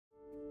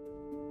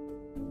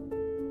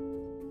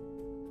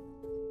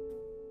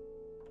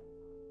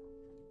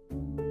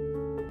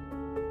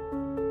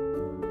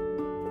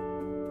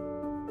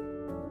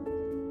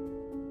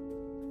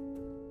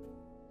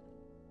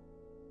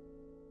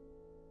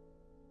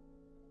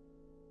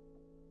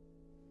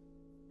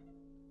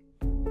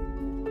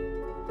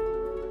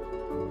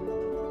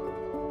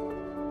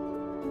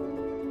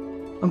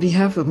On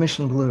behalf of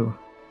Mission Blue,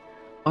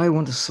 I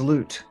want to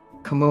salute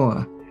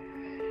Kimoa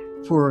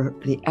for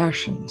the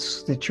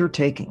actions that you're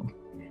taking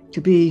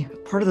to be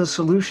part of the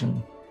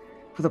solution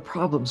for the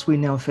problems we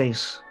now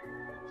face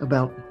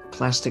about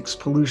plastics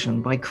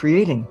pollution by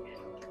creating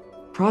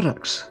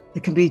products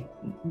that can be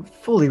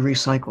fully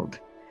recycled,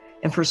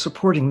 and for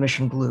supporting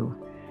Mission Blue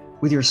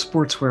with your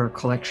sportswear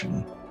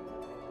collection.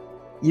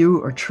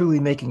 You are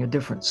truly making a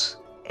difference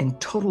in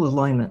total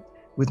alignment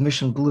with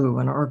Mission Blue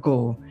and our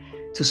goal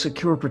to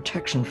secure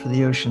protection for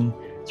the ocean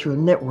through a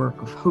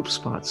network of hope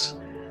spots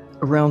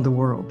around the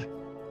world,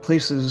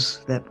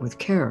 places that with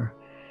care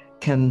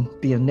can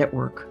be a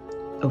network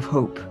of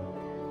hope,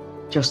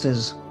 just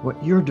as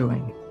what you're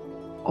doing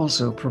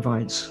also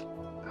provides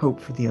hope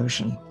for the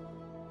ocean.